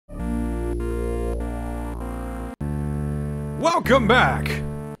Welcome back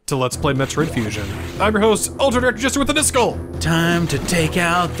to Let's Play Metroid Fusion. I'm your host, Ultra Director Jester with the TheNSCL. Time to take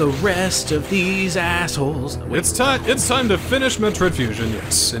out the rest of these assholes. It's time to finish Metroid Fusion,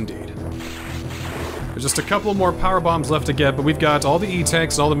 yes, indeed. There's just a couple more power bombs left to get, but we've got all the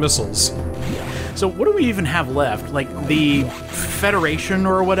E-tanks and all the missiles. So what do we even have left? Like, the Federation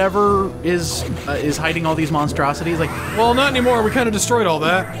or whatever is hiding all these monstrosities? Like, well, not anymore, we kind of destroyed all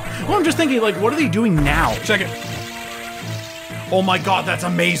that. Well, I'm just thinking, like, what are they doing now? Check it. Oh my god, that's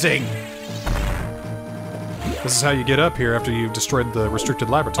amazing! This is how you get up here after you've destroyed the restricted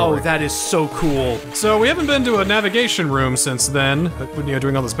laboratory. Oh, that is so cool. So we haven't been to a navigation room since then, you know,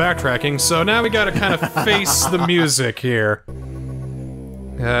 doing all this backtracking, so now we gotta kind of face the music here.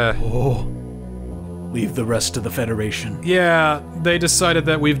 Leave the rest to the Federation. Yeah, they decided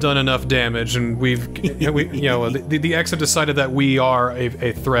that we've done enough damage, and the X have decided that we are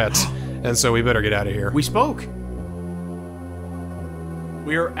a threat, and so we better get out of here. We spoke.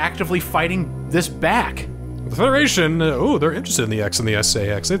 We are actively fighting this back. The Federation, they're interested in the X and the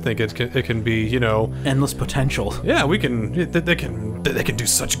SAX. They think it can be, you know, endless potential. Yeah, they can do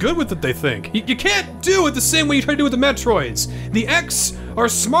such good with it. They think you can't do it the same way you try to do with the Metroids. The X are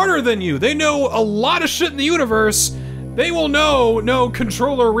smarter than you. They know a lot of shit in the universe. They will know no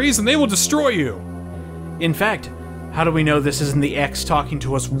controller reason. They will destroy you. In fact, how do we know this isn't the X talking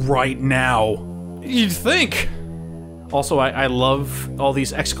to us right now? You'd think. Also, I love all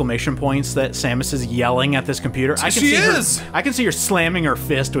these exclamation points that Samus is yelling at this computer. I can see her slamming her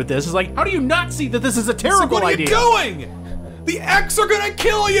fist with this. It's like, how do you not see that this is a terrible idea? What are you doing? The X are gonna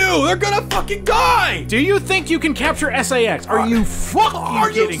kill you! They're gonna fucking die! Do you think you can capture SAX? Are you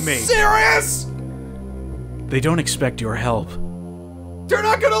fucking kidding me? Are you serious? They don't expect your help. They're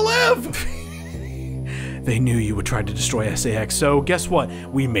not gonna live! They knew you would try to destroy SAX, so guess what?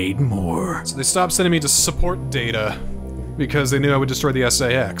 We made more. So they stopped sending me to support data because they knew I would destroy the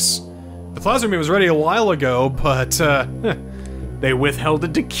SAX. The plasma beam was ready a while ago, but they withheld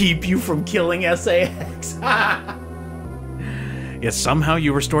it to keep you from killing SAX. Yet somehow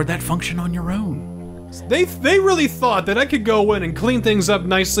you restored that function on your own. They really thought that I could go in and clean things up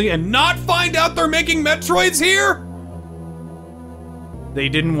nicely and not find out they're making Metroids here? They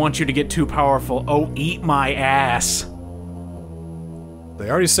didn't want you to get too powerful. Oh, eat my ass.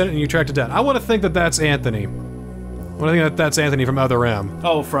 They already sent it and you tracked it down. I want to think that that's Anthony. I want to think that that's Anthony from Other M.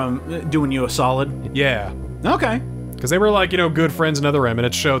 Oh, from doing you a solid? Yeah. Okay. Because they were like, you know, good friends in Other M, and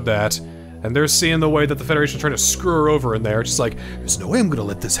it showed that. And they're seeing the way that the Federation's trying to screw her over in there. It's just like, there's no way I'm gonna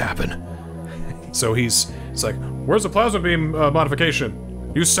let this happen. So it's like, where's the plasma beam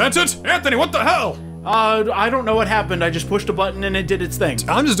modification? You sent it? Anthony, what the hell? I don't know what happened. I just pushed a button and it did its thing.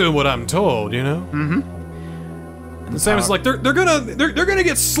 I'm just doing what I'm told, you know? Mm-hmm. And Samus like, they're gonna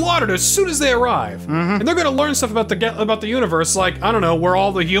get slaughtered as soon as they arrive. Mm-hmm. And they're gonna learn stuff about the universe, like, I don't know, where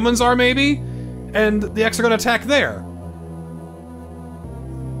all the humans are maybe? And the X are gonna attack there.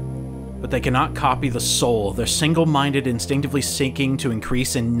 But they cannot copy the soul. They're single-minded, instinctively seeking to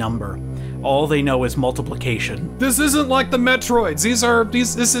increase in number. All they know is multiplication. This isn't like the Metroids.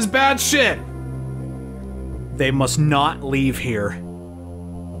 This is bad shit. They must not leave here.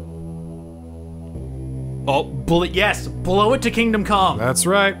 Oh, yes, blow it to Kingdom Come. That's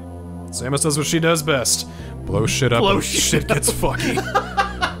right. Samus does what she does best. Blow shit up and shit gets fucky.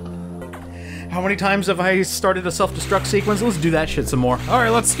 How many times have I started a self-destruct sequence? Let's do that shit some more.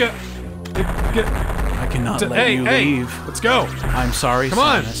 Alright, let's get... I cannot let you leave. Let's go. I'm sorry, Come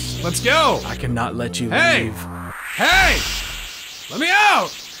on, Samus. let's go. I cannot let you Hey! leave. Let me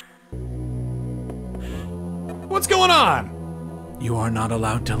out! What's going on? You are not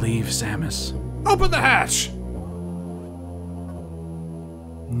allowed to leave, Samus. Open the hatch!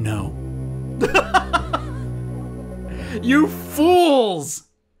 No. You fools!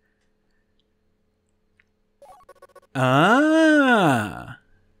 Ah.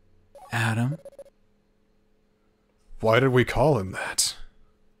 Adam? Why did we call him that?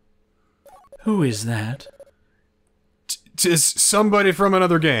 Who is that? It's somebody from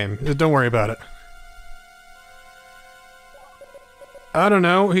another game. Don't worry about it. I don't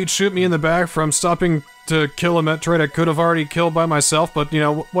know, he'd shoot me in the back from stopping to kill a Metroid I could have already killed by myself, but, you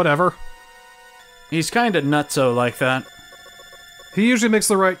know, whatever. He's kinda nutso like that. He usually makes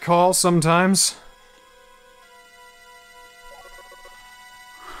the right call sometimes.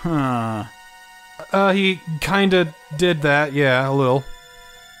 Huh. He kinda did that, yeah, a little.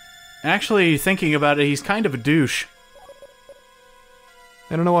 Actually, thinking about it, he's kind of a douche.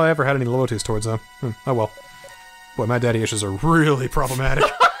 I don't know why I ever had any loyalties towards him. Oh well. Boy, my daddy issues are really problematic.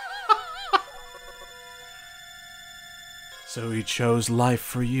 So he chose life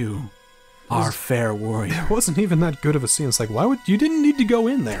for you. Our fair warrior. It wasn't even that good of a scene. It's like, why would you didn't need to go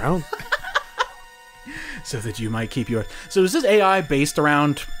in there? I don't. So that you might keep your. So is this AI based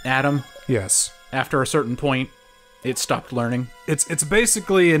around Adam? Yes. After a certain point, it stopped learning. It's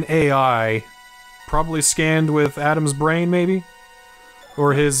basically an AI, probably scanned with Adam's brain, maybe,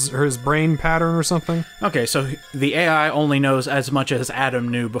 or his brain pattern or something. Okay, so the AI only knows as much as Adam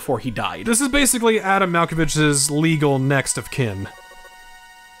knew before he died. This is basically Adam Malkovich's legal next of kin.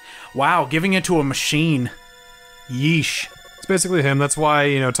 Wow, giving it to a machine. Yeesh. It's basically him. That's why,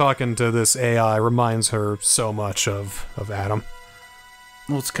 you know, talking to this AI reminds her so much of Adam.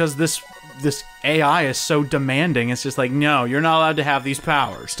 Well, it's because this AI is so demanding. It's just like, no, you're not allowed to have these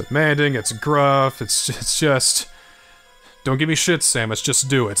powers. It's demanding, it's gruff, it's just... Don't give me shit, Samus, just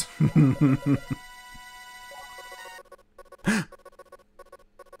do it.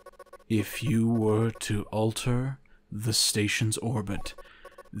 If you were to alter the station's orbit,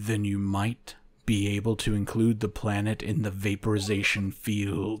 then you might be able to include the planet in the vaporization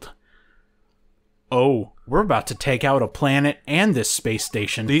field. Oh, we're about to take out a planet and this space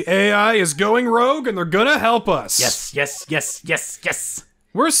station. The AI is going rogue and they're gonna help us. Yes, yes, yes, yes, yes.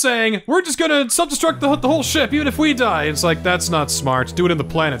 We're saying, we're just gonna self-destruct the whole ship, even if we die. It's like, that's not smart. Do it in the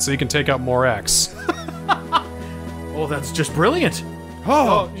planet so you can take out more X. Oh, that's just brilliant.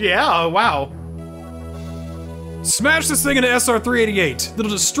 Oh, yeah, wow. Smash this thing into SR-388. It'll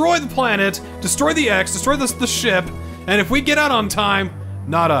destroy the planet, destroy the X, destroy the ship, and if we get out on time,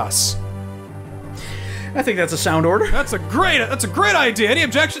 not us. I think that's a sound order. That's a great idea. Any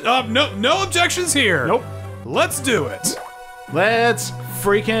objections? No objections here. Nope. Let's do it. Let's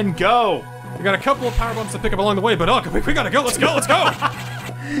freaking go. We got a couple of power bumps to pick up along the way, but we gotta go. Let's go. Let's go.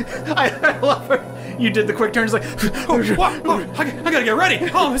 I love it. You did the quick turns like, I gotta get ready.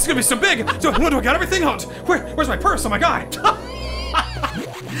 Oh, this is gonna be so big. So, do I got everything out? Where's my purse? Oh my god.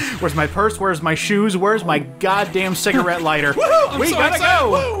 Where's my purse? Where's my shoes? Where's my goddamn cigarette lighter? We so gotta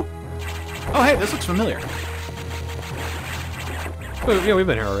go. Woo. Oh, hey, this looks familiar. Well, yeah, we've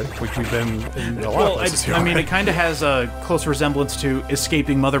been here already. We've been in a lot of places here. I mean, it kind of has a close resemblance to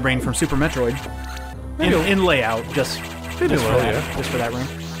escaping Mother Brain from Super Metroid. In layout, just for that room.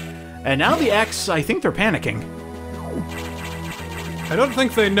 And now the X, I think they're panicking. I don't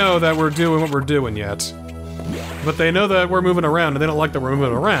think they know that we're doing what we're doing yet. But they know that we're moving around, and they don't like that we're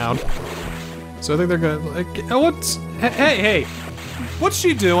moving around. So I think they're gonna, like, what's... Hey, what's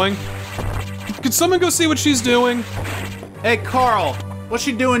she doing? Could someone go see what she's doing? Hey, Carl, what's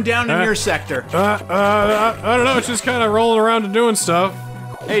she doing down in your sector? I don't know, it's just kind of rolling around and doing stuff.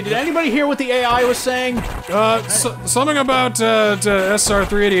 Hey, did anybody hear what the AI was saying? Something about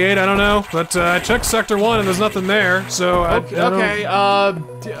SR-388, I don't know, but I checked Sector 1 and there's nothing there, so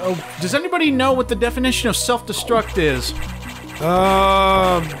does anybody know what the definition of self-destruct is?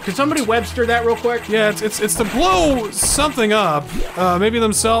 Can somebody Webster that real quick? Yeah, it's to blow something up, maybe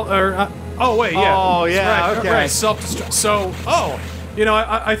themselves, or, oh wait, yeah. Oh, yeah, okay. Right, self-destruct, so, you know,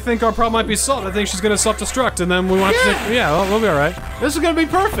 I think our problem might be solved. I think she's gonna self-destruct, and then we want to... Yeah, we'll be alright. This is gonna be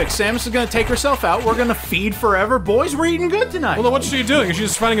perfect. Samus is gonna take herself out. We're gonna feed forever. Boys, we're eating good tonight. Well, then what's she doing? Is she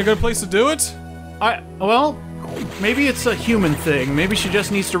just finding a good place to do it? Well, maybe it's a human thing. Maybe she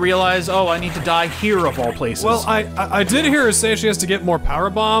just needs to realize, oh, I need to die here of all places. Well, I did hear her say she has to get more power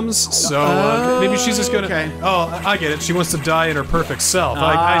bombs, so maybe she's just gonna... Okay. Oh, I get it. She wants to die in her perfect self.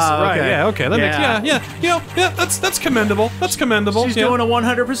 Right, okay. yeah, okay. That makes... You know, that's commendable. That's commendable. She's doing a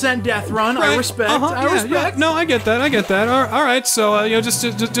 100% death run. Right. I respect. I respect. Yeah. No, I get that. All right, so, you know,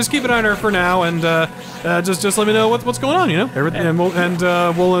 just keep an eye on her for now, and just let me know what's going on, you know?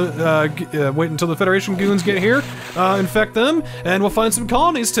 We'll wait until the Federation goons get here, infect them, and we'll find some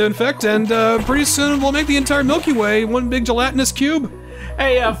colonies to infect, and pretty soon we'll make the entire Milky Way one big gelatinous cube.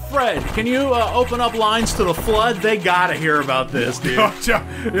 Hey, Fred, can you open up lines to the Flood? They gotta hear about this, dude.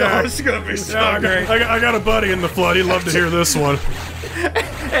 Yeah, this is gonna be so great. I got a buddy in the Flood. He'd love to hear this one.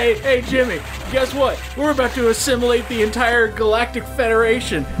 Hey, Jimmy, guess what? We're about to assimilate the entire Galactic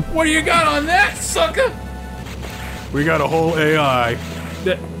Federation. What do you got on that, sucker? We got a whole AI.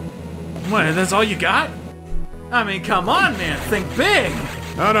 What, that's all you got? I mean, come on, man, think big.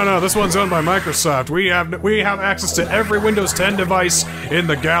 No, this one's owned by Microsoft. We have access to every Windows 10 device in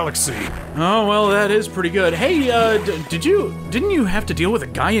the galaxy. Oh, well, that is pretty good. Hey, didn't you have to deal with a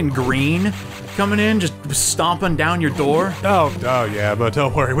guy in green coming in, just stomping down your door? Oh yeah, but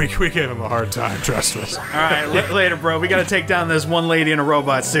don't worry, we gave him a hard time, trust us. Alright, later, bro. We gotta take down this one lady in a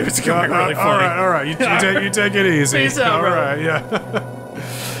robot suit. It's gonna be really funny. Alright, you take it easy. Peace out, bro. Alright, yeah.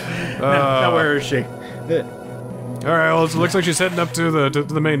 Now, where is she? Alright, well, it looks like she's heading up to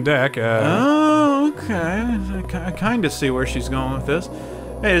the main deck. Oh, okay. I kind of see where she's going with this.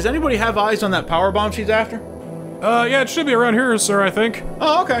 Hey, does anybody have eyes on that power bomb she's after? Yeah, it should be around here, sir, I think.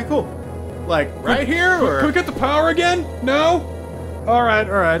 Oh, okay, cool. Like, right here, or? Can we get the power again? No? Alright,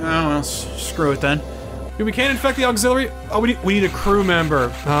 alright. Oh, well, screw it then. We can't infect the auxiliary? Oh, we need a crew member.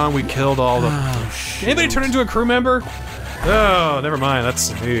 We killed all the... Oh, shit. Anybody turn into a crew member? Oh, never mind, that's...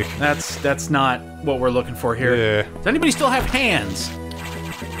 That's not what we're looking for here. Yeah. Does anybody still have hands?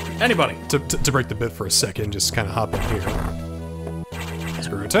 Anybody? To break the bit for a second, just kind of hop in here.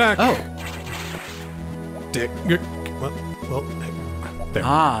 Screw attack. Oh. Dick. Well, there.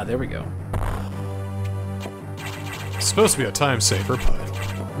 Ah, there we go. It's supposed to be a time saver, but...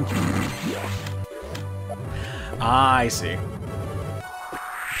 I see.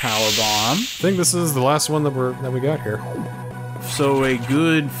 Power bomb. I think this is the last one that we got here. So a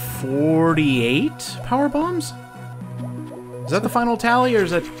good 48 power bombs? Is that the final tally, or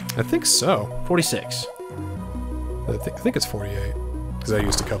is that I think so. 46? I think it's 48, because I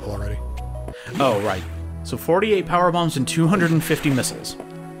used a couple already. Oh, right. So 48 power bombs and 250 missiles.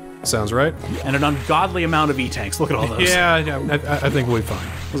 Sounds right. And an ungodly amount of E-tanks. Look at all those. Yeah, I think we'll be fine.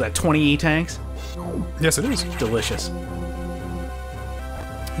 Was that 20 E-tanks? Yes, it is. Delicious.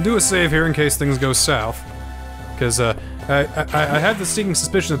 Do a save here in case things go south, because I had the sneaking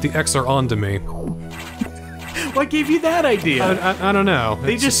suspicion that the X are onto me. What gave you that idea? I don't know.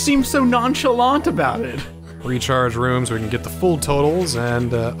 They just seem so nonchalant about it. Recharge rooms, we can get the full totals,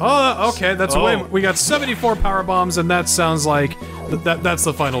 and oh, okay, that's Oh. way. We got 74 power bombs, and that sounds like that's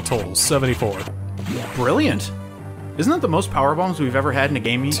the final total, 74. Brilliant. Isn't that the most power bombs we've ever had in a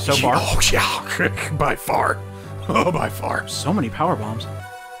game so far? Oh yeah, by far. Oh, by far. So many power bombs.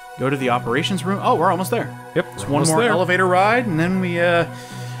 Go to the operations room. Oh, we're almost there. Yep, It's one more elevator ride, and then we, I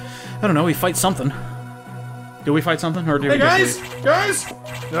don't know, we fight something. Do we fight something, or do we just leave? Guys!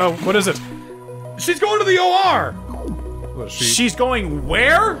 No, what is it? She's going to the OR! What is she? She's going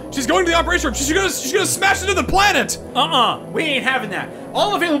where? She's going to the operation room. She's gonna smash into the planet! We ain't having that.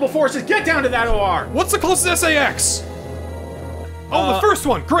 All available forces, get down to that OR. What's the closest SAX? Oh, the first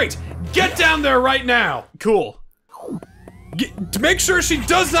one. Great. Get down there right now. Cool. To make sure she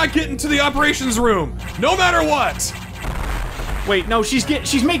does not get into the operations room, no matter what. Wait, no, she's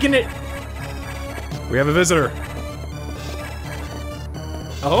making it. We have a visitor.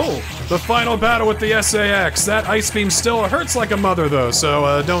 Oh. The final battle with the SAX. That ice beam still hurts like a mother, though,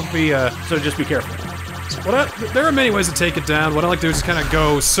 so don't be, So just be careful. there are many ways to take it down. What I like to do is just kind of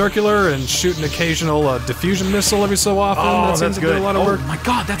go circular and shoot an occasional diffusion missile every so often. That seems to do a lot of work. Oh my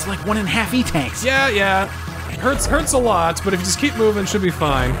god, that's like 1.5 E-tanks. Yeah. Hurts a lot, but if you just keep moving, should be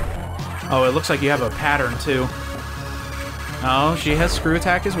fine. Oh, it looks like you have a pattern, too. Oh, she has screw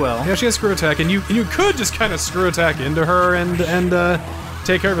attack as well. Yeah, she has screw attack, and you could just kind of screw attack into her and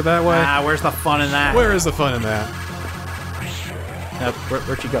take care of it that way. Ah, where's the fun in that? Where is the fun in that?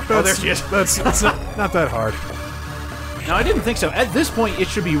 Where'd she go? Oh, there she is. That's not that hard. No, I didn't think so. At this point, it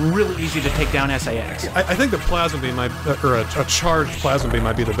should be really easy to take down SAS. I think the plasma beam might, or a charged plasma beam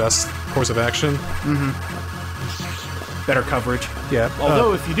might be the best course of action. Better coverage. Yeah.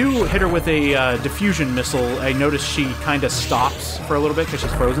 Although, if you do hit her with a diffusion missile, I notice she kind of stops for a little bit because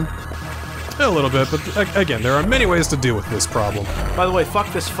she's frozen. A little bit, but again, there are many ways to deal with this problem. By the way,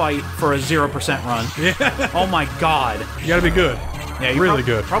 fuck this fight for a 0% run. Yeah. Oh my god. You gotta be good. Yeah, you really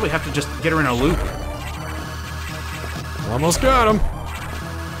good. Probably have to just get her in a loop. Almost got him.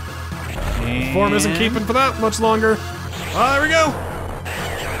 And... Form isn't keeping for that much longer. Oh, there we go.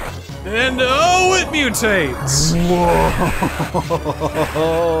 And oh, it mutates. Whoa.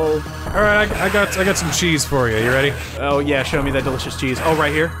 All right, I got some cheese for you. You ready? Oh yeah, show me that delicious cheese. Oh,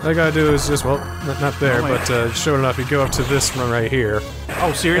 right here. All I gotta do is just, well, not there, Oh, but show enough. You go up to this one right here.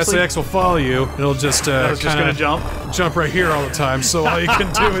 Oh, seriously? SAX will follow you. And it'll just just gonna jump right here all the time. So all you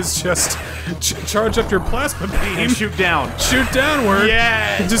can do is just charge up your plasma beam And shoot down. shoot downward.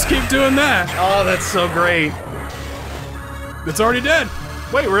 Yes. And just keep doing that. Oh, that's so great. It's already dead.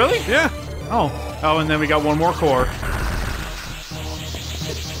 Wait, really? Yeah. Oh, and then we got one more core.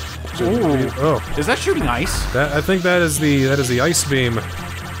 Ooh. Oh, Is that shooting ice? I think that is the ice beam.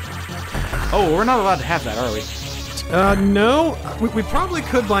 Oh, we're not allowed to have that, are we? No, we probably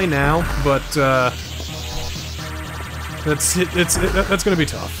could by now, but that's gonna be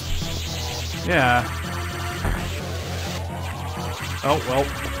tough. Yeah. Oh, well.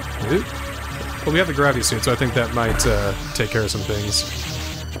 Well, we have the gravity suit, so I think that might take care of some things.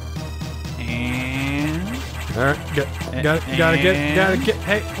 And... All right, gotta get.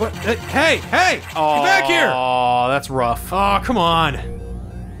 Hey, what? Hey! Get back here! Oh, that's rough. Oh, come on!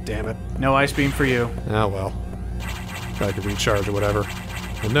 Damn it! No ice beam for you. Oh well. I could recharge or whatever.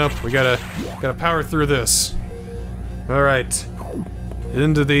 But nope, we gotta power through this. All right.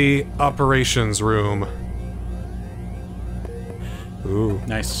 into the operations room. Ooh.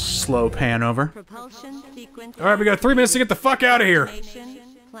 Nice slow pan over. Alright, we got 3 minutes to get the fuck out of here.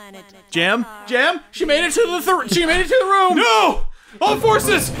 Jim? Jim? She made it to the room! No! All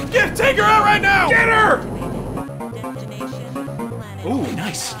forces! Take her out right now! Get her! Ooh,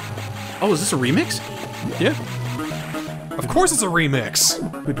 nice. Oh, is this a remix? Yeah. Of course it's a remix.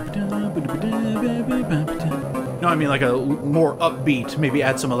 No, I mean like a more upbeat. Maybe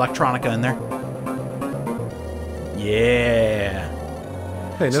add some electronica in there. Yeah.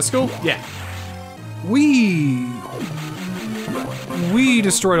 Hey, TheNSCL? Yeah. We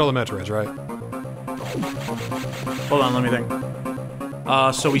destroyed all the METROIDs, right? Hold on, let me think.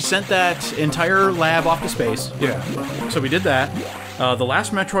 So we sent that entire lab off to space. Yeah. So we did that. The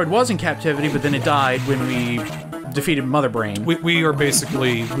last Metroid was in captivity, but then it died when we defeated Mother Brain. We are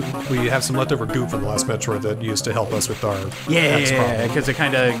basically, we have some leftover goop from the last Metroid that used to help us with our X problem. Yeah, because it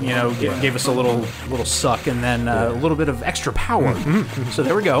kind of, you know, gave us a little suck and then a little bit of extra power. So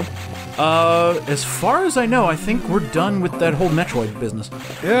there we go. As far as I know, I think we're done with that whole Metroid business.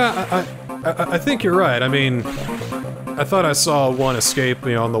 Yeah, I think you're right. I mean, I thought I saw one escape,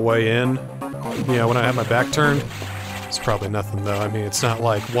 you know, on the way in. You know, when I had my back turned. It's probably nothing, though. I mean, it's not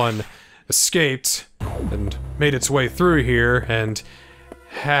like one escaped and made its way through here and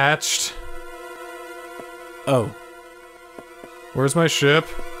hatched. Oh. Where's my ship?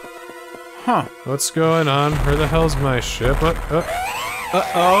 Huh. What's going on? Where the hell's my ship?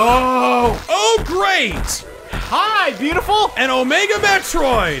 Oh, great! Hi, beautiful! An Omega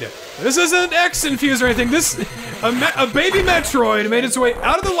Metroid! This isn't X-infused or anything. A baby Metroid made its way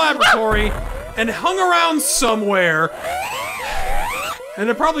out of the laboratory and hung around somewhere. And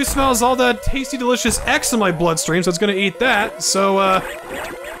it probably smells all that tasty, delicious X in my bloodstream, so it's gonna eat that. So,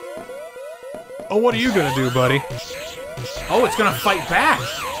 oh, what are you gonna do, buddy? Oh, it's gonna fight back.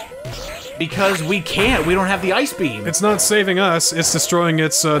 Because we can't. We don't have the ice beam. It's not saving us. It's destroying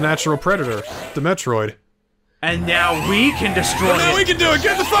its natural predator, the Metroid. And now we can destroy it. Now we can do it.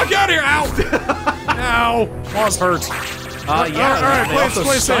 Get the fuck out of here. Ow. Ow. Paws hurt. Yeah. Alright,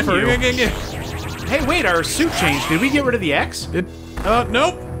 play safer. Hey, wait, our suit changed. Did we get rid of the X?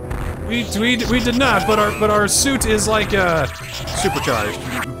 Nope. We did not, but our suit is like, Supercharged,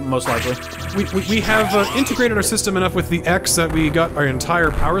 most likely. We have integrated our system enough with the X that we got our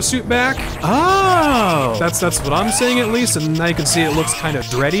entire power suit back. Oh! That's what I'm saying at least, and now you can see it looks kind of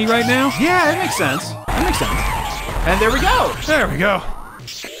dready right now. Yeah, it makes sense. That makes sense. And there we go! There we go.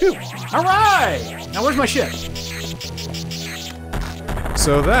 Alright! Now where's my ship?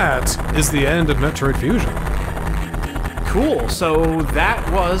 So that is the end of Metroid Fusion. Cool, so that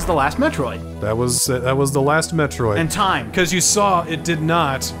was the last Metroid. That was the last Metroid. And time. Because you saw it did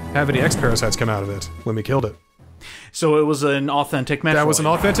not have any X-parasites come out of it when we killed it. So it was an authentic Metroid. That was an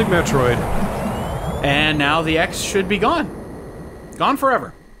authentic Metroid. And now the X should be gone. Gone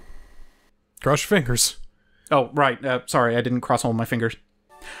forever. Cross your fingers. Oh, right. Sorry, I didn't cross all my fingers.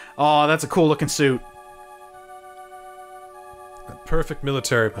 Oh, that's a cool looking suit. Perfect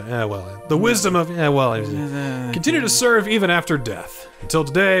military. The wisdom of continue to serve even after death. Until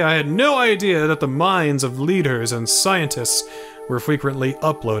today, I had no idea that the minds of leaders and scientists were frequently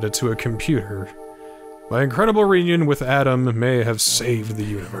uploaded to a computer. My incredible reunion with Adam may have saved the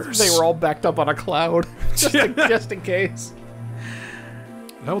universe. They were all backed up on a cloud, just in case.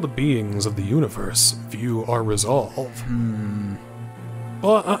 How will the beings of the universe view our resolve?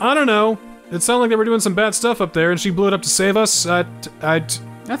 Well, I don't know. It sounded like they were doing some bad stuff up there, and she blew it up to save us. I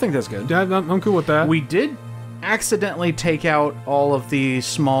think that's good. I'm cool with that. We did accidentally take out all of the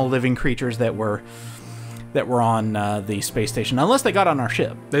small living creatures that were on the space station, unless they got on our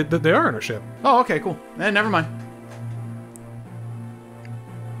ship. They are on our ship. Oh, okay, cool. Never mind.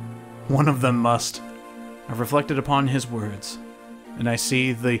 One of them must. I've reflected upon his words, and I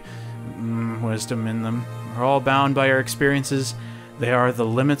see the wisdom in them. We're all bound by our experiences. They are the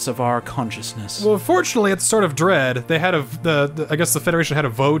limits of our consciousness. Well, fortunately, at the start of Dread, they had I guess the Federation had a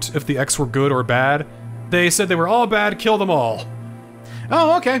vote if the X were good or bad. They said they were all bad, kill them all.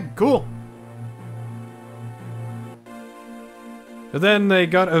 Oh, okay, cool. And then they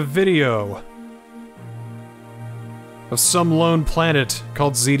got a video of some lone planet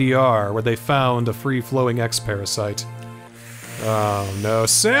called ZDR, where they found a free-flowing X-parasite. Oh no,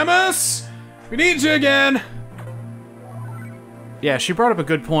 Samus! We need you again! Yeah, she brought up a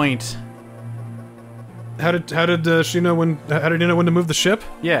good point. How did she know when? How did you know when to move the ship?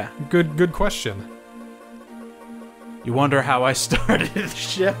 Yeah. Good question. You wonder how I started the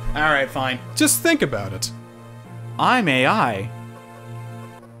ship? All right, fine. Just think about it. I'm AI.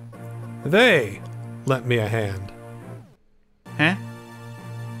 They lent me a hand. Huh?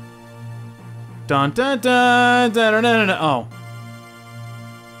 Dun dun dun dun dun dun dun. Oh.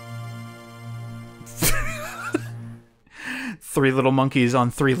 Three little monkeys on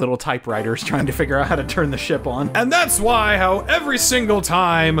three little typewriters trying to figure out how to turn the ship on. And that's why, how every single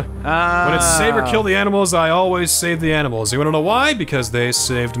time when it's save or kill the animals, I always save the animals. You wanna know why? Because they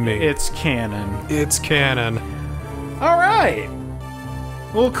saved me. It's canon. It's canon. Alright.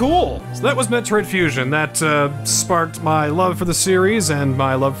 Well, cool. So that was Metroid Fusion. That sparked my love for the series and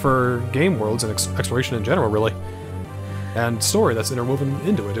my love for game worlds and exploration in general, really. And story that's interwoven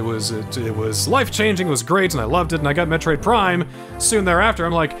into it. It was life-changing, it was great, and I loved it, and I got Metroid Prime soon thereafter.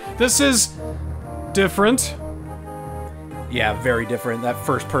 I'm like, this is different. Yeah, very different. That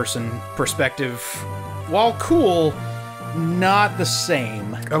first-person perspective, while cool, not the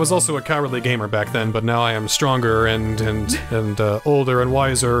same. I was also a cowardly gamer back then, but now I am stronger and older and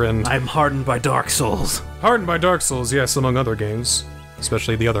wiser, and I'm hardened by Dark Souls. Hardened by Dark Souls, yes, among other games.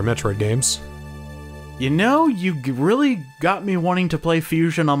 Especially the other Metroid games. You know, you really got me wanting to play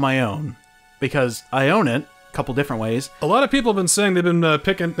Fusion on my own. Because I own it a couple different ways. A lot of people have been saying they've been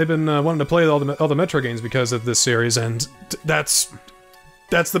wanting to play all the Metroid games because of this series, and that's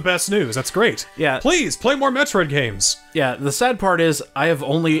the best news. That's great. Yeah. Please, play more Metroid games. Yeah, the sad part is, I have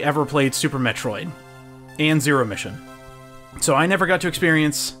only ever played Super Metroid. And Zero Mission. So I never got to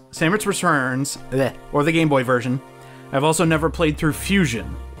experience Samus Returns, or the Game Boy version. I've also never played through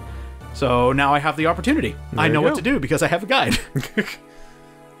Fusion. So now I have the opportunity. I know what to do because I have a guide. Maybe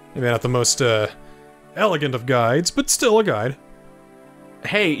not the most elegant of guides, but still a guide.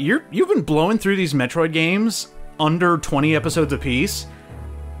 Hey, you've been blowing through these Metroid games under 20 episodes apiece,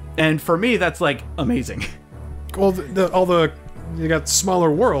 and for me that's like amazing. Well, you got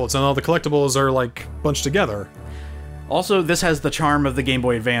smaller worlds, and all the collectibles are like bunched together. Also, this has the charm of the Game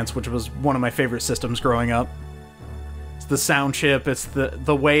Boy Advance, which was one of my favorite systems growing up. The sound chip, it's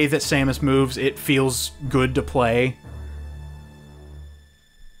the way that Samus moves, it feels good to play.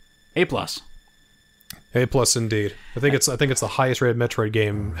 A+. A+ indeed. I think it's the highest rated Metroid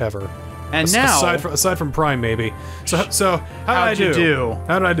game ever. And now, aside from Prime, maybe. So how did I do?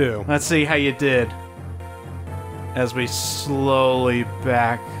 How did I do? Let's see how you did. As we slowly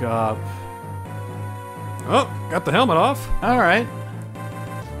back up. Oh, got the helmet off. All right.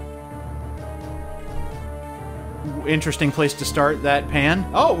 Interesting place to start that pan.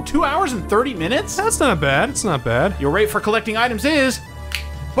 Oh, 2 hours and 30 minutes? That's not bad. It's not bad. Your rate for collecting items is...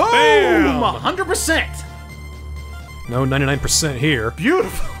 Boom! Bam! 100%! No 99% here.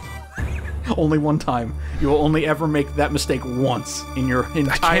 Beautiful! Only one time. You will only ever make that mistake once in your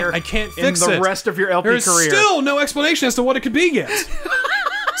entire... I can't fix in the rest of your LP There's career. There's still no explanation as to what it could be yet.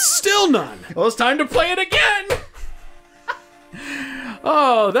 Still none. Well, it's time to play it again!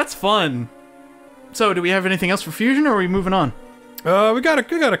 Oh, that's fun. So, do we have anything else for Fusion, or are we moving on? We got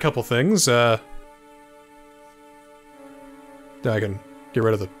a couple things. I can get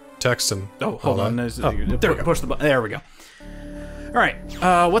rid of the text and... Oh, hold on. There we go. Push the button. There we go. Alright,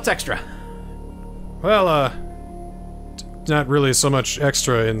 what's extra? Well, not really so much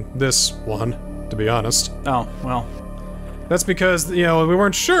extra in this one, to be honest. Oh, well. That's because, you know, we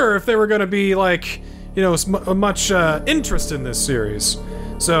weren't sure if there were gonna be, like, you know, much interest in this series.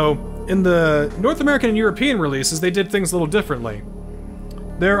 So... in the North American and European releases, they did things a little differently.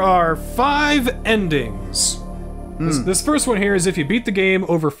 There are 5 endings. This first one here is if you beat the game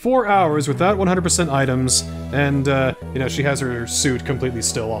over 4 hours without 100% items, and, you know, she has her suit completely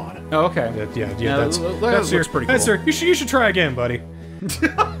still on. Oh, okay. That's pretty cool. You should try again, buddy.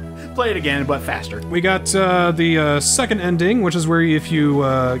 Play it again, but faster. We got the second ending, which is where if you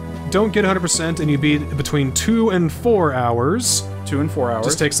don't get 100% and you beat between 2 and 4 hours... 2 and 4 hours.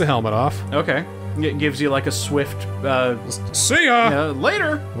 Just takes the helmet off. Okay. It gives you like a swift, see ya!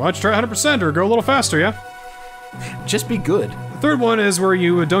 Later! Why don't you try 100% or go a little faster, yeah? Just be good. The third one is where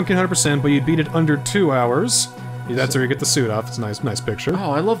you don't get 100%, but you beat it under 2 hours. That's where you get the suit off. It's a nice picture.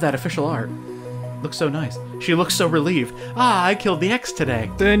 Oh, I love that official art. Looks so nice. She looks so relieved. Ah, I killed the X today.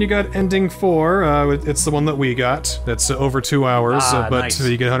 Then you got ending 4. It's the one that we got. That's over 2 hours, but nice.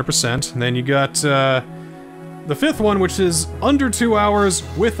 You get 100%. And then you got the 5th one, which is under 2 hours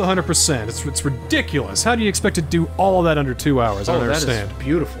with 100%. It's ridiculous. How do you expect to do all of that under 2 hours? I don't understand. That is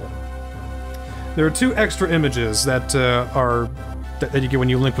beautiful. There are 2 extra images that that you get when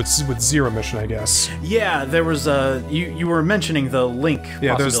you link with Zero Mission, I guess. Yeah, there was you were mentioning the link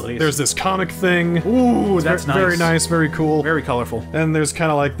possibilities. There's this comic thing. Ooh, that's nice. Very nice, very cool. Very colorful. And there's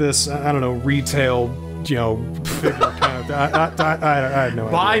kind of like this, I don't know, retail, you know, figure kind of... I have no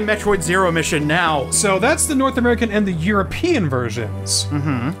idea. Buy Metroid Zero Mission now! So that's the North American and the European versions.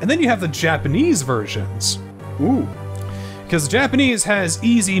 Mm-hmm. And then you have the Japanese versions. Ooh. Because Japanese has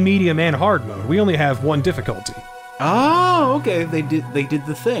easy, medium, and hard mode. We only have one difficulty. Oh, okay. They did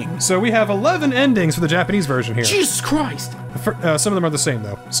the thing. So we have 11 endings for the Japanese version here. Jesus Christ! Some of them are the same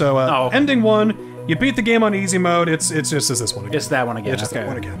though. So Oh. ending 1, you beat the game on easy mode. It's just as this one again. It's that one again. It's just okay. that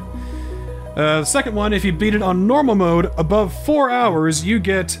one again. The second one, if you beat it on normal mode above 4 hours, you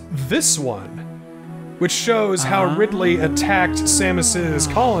get this one, which shows how Ridley attacked Samus's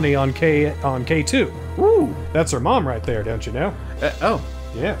colony on K2. Ooh. That's her mom right there, don't you know? Oh.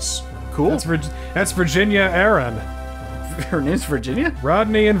 Yes. Cool. That's Virginia Aaron. Her name's Virginia?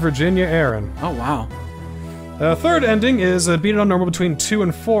 Rodney and Virginia Aaron. Oh, wow. Third ending is beat it on normal between 2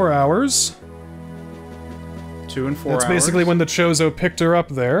 and 4 hours. 2 and 4 That's hours. basically when the Chozo picked her up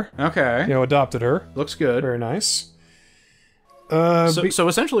there. Okay. You know, adopted her. Looks good. Very nice. So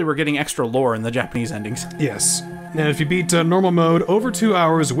essentially we're getting extra lore in the Japanese endings. Yes. And if you beat normal mode over 2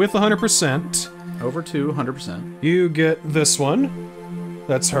 hours with 100%, Over to 100%. you get this one.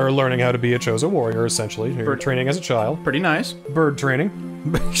 That's her learning how to be a Chozo warrior, essentially. Her training as a child. Pretty nice. Bird training.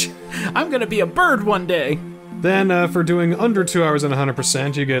 I'm gonna be a bird one day. Then, for doing under 2 hours and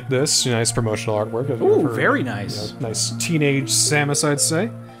 100%, you get this nice promotional artwork. Of Ooh, her, very nice. Nice teenage Samus, I'd say.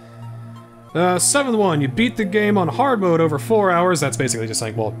 Seventh one, you beat the game on hard mode over 4 hours. That's basically just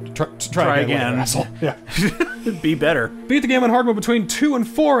saying, well, try again. Asshole. Yeah. Be better. Beat the game on hard mode between 2 and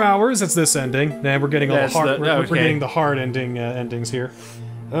 4 hours. That's this ending. And we're getting all the That's hard. the- We're okay. getting the hard endings here.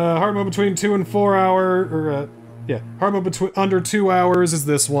 Hard mode between 2 and 4 hour. Hard mode between under 2 hours is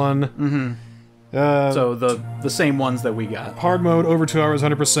this one. Mm-hmm. So the same ones that we got. Hard mode over 2 hours,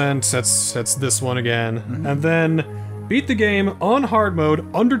 100%. That's this one again. Mm-hmm. And then beat the game on hard mode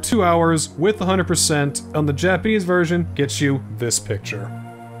under 2 hours with 100% on the Japanese version. Gets you this picture.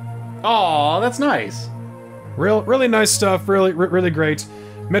 Aw, that's nice. Really nice stuff. Really great.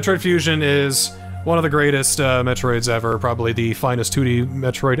 Metroid Fusion is one of the greatest Metroids ever. Probably the finest 2D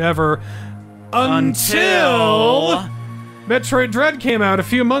Metroid ever. Until Metroid Dread came out a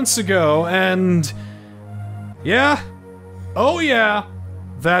few months ago, and yeah, oh yeah,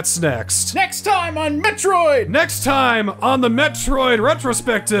 that's next. Next time on Metroid! Next time on the Metroid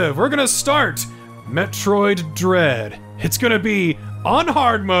retrospective, we're gonna start Metroid Dread. It's gonna be on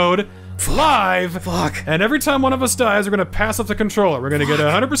hard mode, live, and every time one of us dies, we're gonna pass up the controller. We're gonna get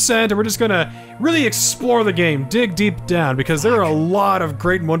 100%, and we're just gonna really explore the game, dig deep down, because there are a lot of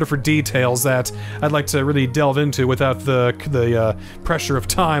great and wonderful details that I'd like to really delve into without the pressure of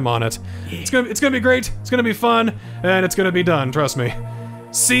time on it. It's gonna be great. It's gonna be fun, and it's gonna be done. Trust me.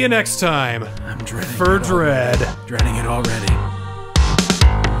 See you next time. I'm dreading For it Dread. Dreading it already.